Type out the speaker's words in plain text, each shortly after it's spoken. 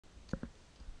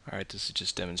Alright, this is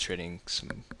just demonstrating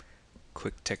some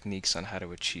quick techniques on how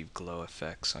to achieve glow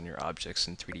effects on your objects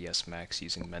in 3ds Max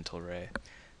using Mental Ray.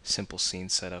 Simple scene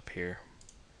setup here.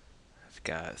 I've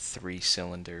got 3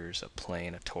 cylinders, a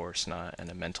plane, a torus knot,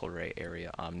 and a Mental Ray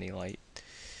area Omnilight.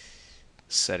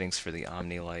 Settings for the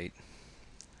Omnilight: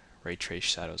 ray trace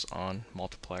shadows on,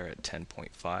 multiplier at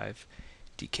 10.5,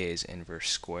 decay is inverse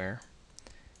square,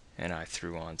 and I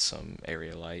threw on some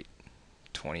area light,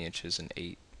 20 inches and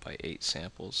 8 by 8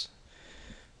 samples.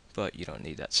 But you don't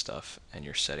need that stuff, and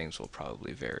your settings will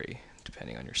probably vary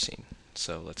depending on your scene.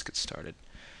 So let's get started.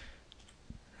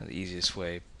 Now, the easiest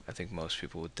way I think most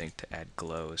people would think to add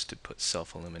glow is to put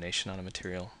self-illumination on a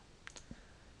material.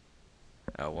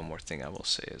 One more thing I will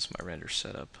say is my render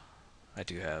setup. I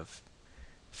do have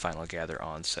Final Gather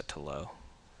on set to low,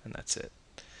 and that's it.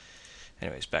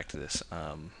 Anyways, back to this.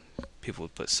 People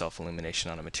would put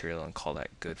self-illumination on a material and call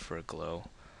that good for a glow.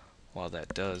 While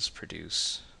that does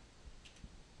produce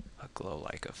a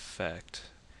glow-like effect,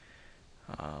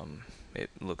 it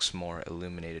looks more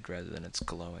illuminated rather than it's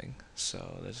glowing.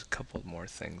 So there's a couple more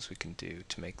things we can do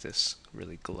to make this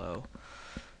really glow.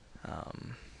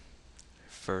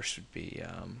 First would be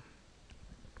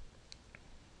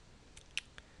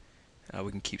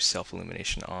we can keep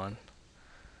self-illumination on.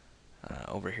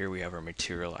 Over here we have our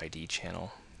material ID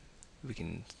channel. We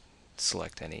can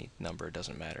select any number, it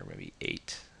doesn't matter, maybe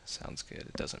 8 sounds good,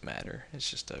 it doesn't matter, it's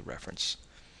just a reference.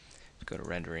 Go to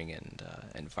rendering and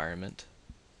environment,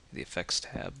 the effects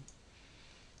tab.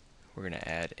 We're going to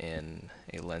add in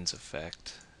a lens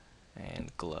effect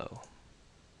and glow.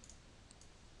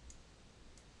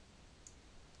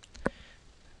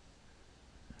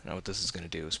 Now what this is going to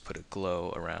do is put a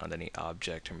glow around any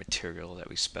object or material that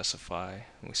we specify,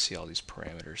 and we see all these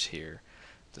parameters here.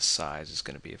 The size is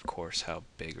going to be, of course, how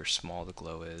big or small the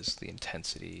glow is. The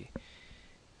intensity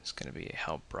is going to be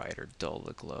how bright or dull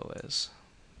the glow is.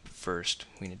 First,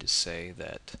 we need to say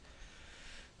that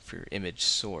for your image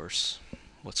source,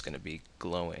 what's going to be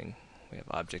glowing, we have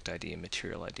object ID and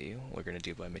material ID. We're going to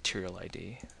do by material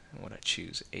ID, and when I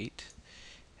choose 8,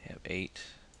 I have 8.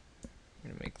 I'm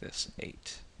going to make this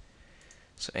 8.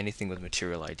 So anything with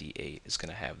material ID 8 is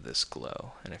going to have this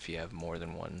glow, and if you have more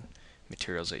than one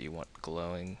materials that you want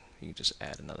glowing, you can just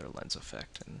add another lens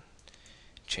effect and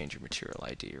change your material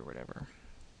ID or whatever.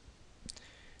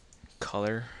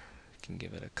 Color, you can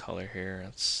give it a color here,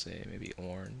 let's say maybe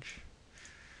orange.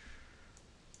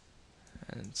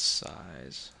 And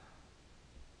size,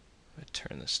 I'm going to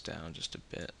turn this down just a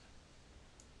bit,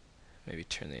 maybe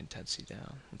turn the intensity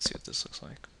down. Let's see what this looks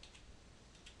like.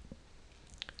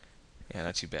 Yeah,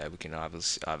 not too bad. We can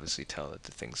obviously tell that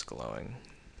the thing's glowing,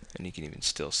 and you can even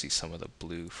still see some of the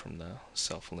blue from the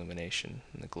self-illumination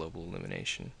and the global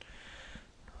illumination.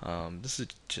 This is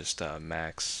just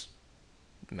Max's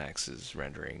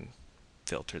rendering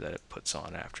filter that it puts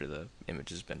on after the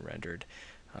image has been rendered.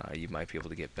 You might be able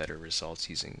to get better results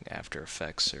using After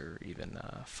Effects or even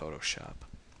Photoshop.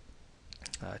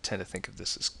 I tend to think of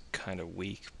this as kind of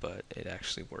weak, but it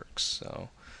actually works. So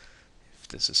if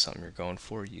this is something you're going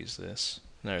for, use this.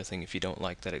 Another thing, if you don't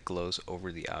like that it glows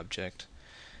over the object,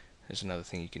 there's another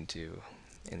thing you can do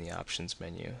in the options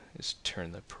menu is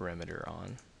turn the perimeter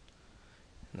on,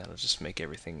 and that'll just make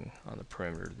everything on the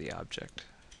perimeter of the object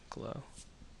glow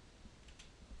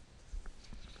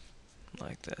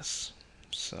like this.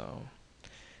 So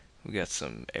we got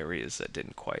some areas that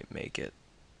didn't quite make it,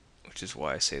 which is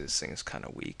why I say this thing is kind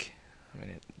of weak. I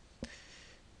mean, it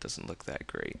doesn't look that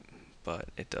great, but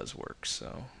it does work.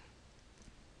 So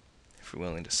if you're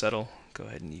willing to settle, go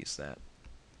ahead and use that.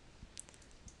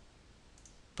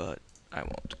 But I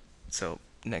won't. So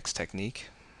next technique,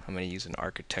 I'm going to use an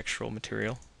architectural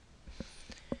material.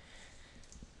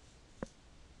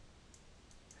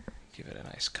 Give it a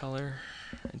nice color.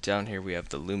 And down here we have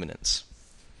the luminance.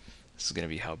 This is going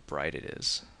to be how bright it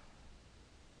is.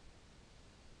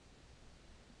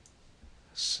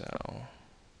 So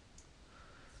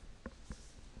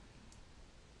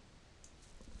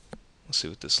we'll see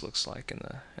what this looks like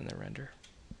in the render.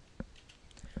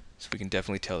 So we can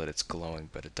definitely tell that it's glowing,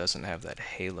 but it doesn't have that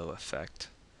halo effect,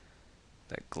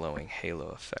 that glowing halo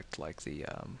effect like the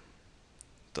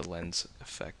lens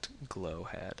effect glow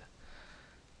had.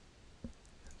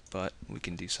 But we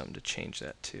can do something to change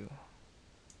that too.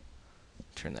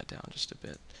 Turn that down just a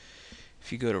bit.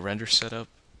 If you go to render setup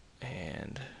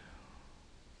and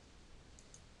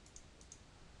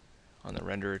on the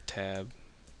renderer tab,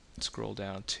 scroll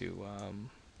down to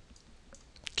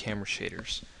camera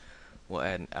shaders, we'll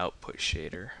add an output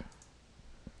shader,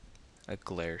 a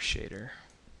glare shader.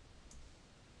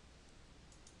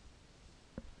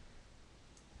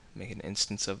 Make an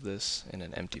instance of this in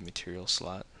an empty material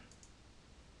slot.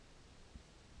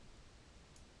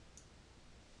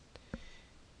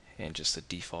 and just the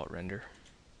default render.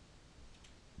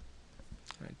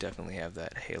 I definitely have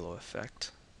that halo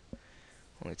effect,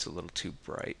 only it's a little too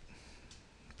bright,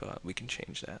 but we can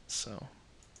change that. So I'll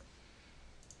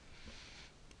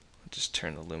just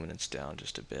turn the luminance down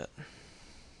just a bit.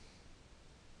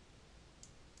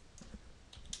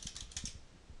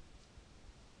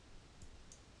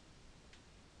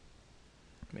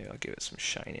 Maybe I'll give it some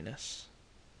shininess.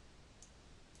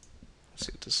 Let's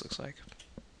see what this looks like.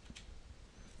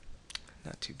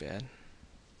 Not too bad.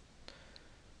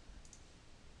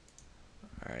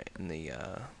 Alright, and the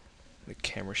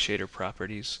camera shader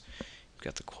properties, we've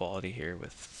got the quality here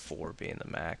with 4 being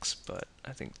the max, but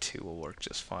I think 2 will work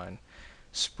just fine.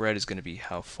 Spread is going to be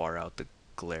how far out the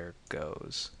glare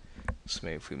goes. So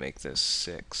maybe if we make this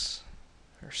 6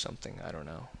 or something, I don't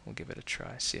know. We'll give it a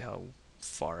try, see how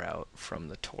far out from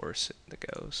the torus it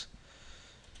goes.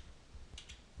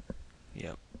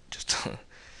 Yep, just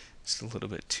just a little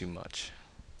bit too much.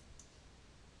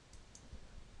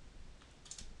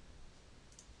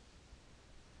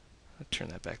 I'll turn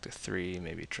that back to 3,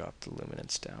 maybe drop the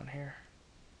luminance down here.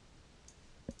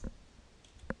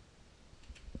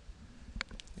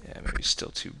 Yeah, maybe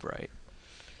still too bright.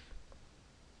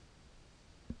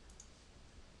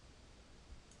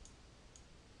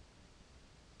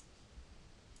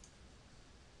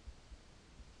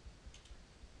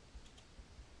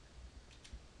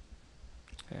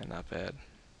 Yeah, not bad.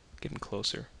 Getting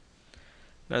closer.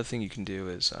 Another thing you can do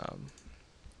is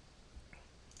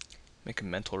make a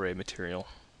mental ray material.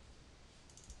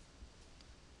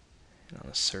 And on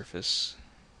the surface,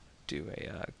 do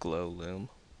a glow loom.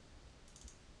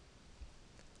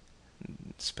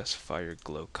 And specify your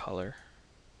glow color.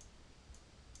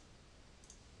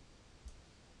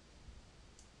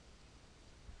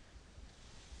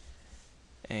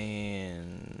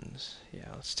 And yeah,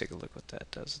 let's take a look what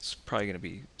that does. It's probably going to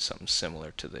be something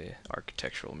similar to the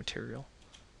architectural material.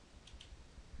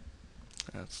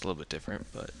 It's a little bit different,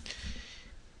 but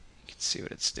you can see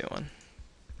what it's doing.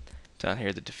 Down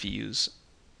here, the diffuse,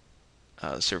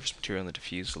 the surface material and the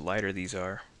diffuse, the lighter these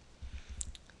are,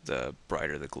 the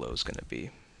brighter the glow is going to be.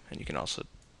 And you can also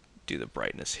do the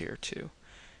brightness here too.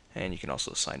 And you can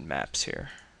also assign maps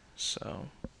here. So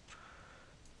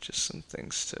just some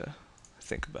things to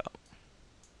think about.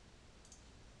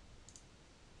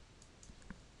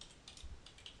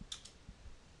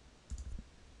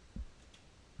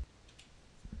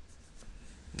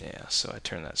 Yeah, so I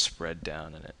turn that spread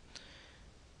down and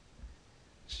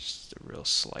it's just a real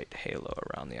slight halo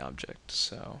around the object.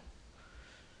 So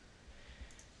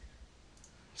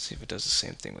let's see if it does the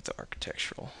same thing with the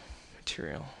architectural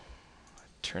material.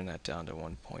 Turn that down to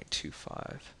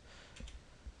 1.25.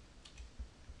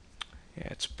 Yeah,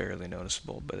 it's barely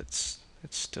noticeable, but it's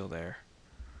still there.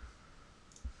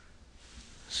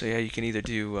 So yeah, you can either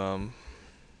do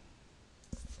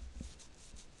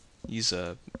use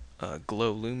a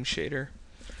glow loom shader,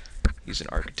 use an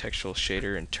architectural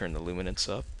shader and turn the luminance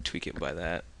up, tweak it by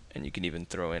that, and you can even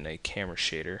throw in a camera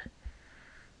shader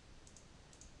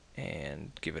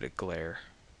and give it a glare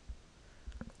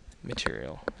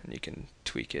material, and you can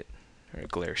tweak it, or a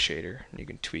glare shader, and you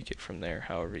can tweak it from there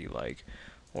however you like.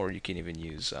 Or you can even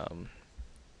use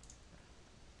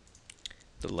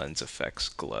the lens effects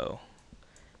glow.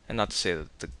 And not to say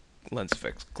that the lens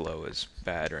effects glow is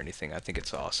bad or anything. I think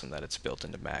it's awesome that it's built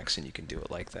into Max and you can do it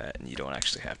like that, and you don't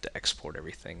actually have to export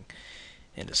everything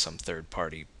into some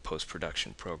third-party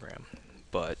post-production program.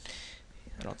 But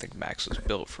I don't think Max was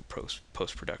built for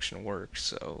post-production work,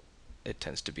 so it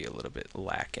tends to be a little bit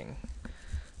lacking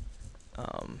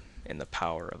in the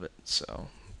power of it. So,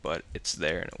 but it's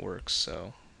there and it works.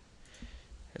 So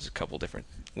there's a couple different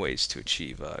ways to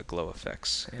achieve glow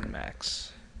effects in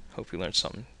Max. Hope you learned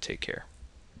something. Take care.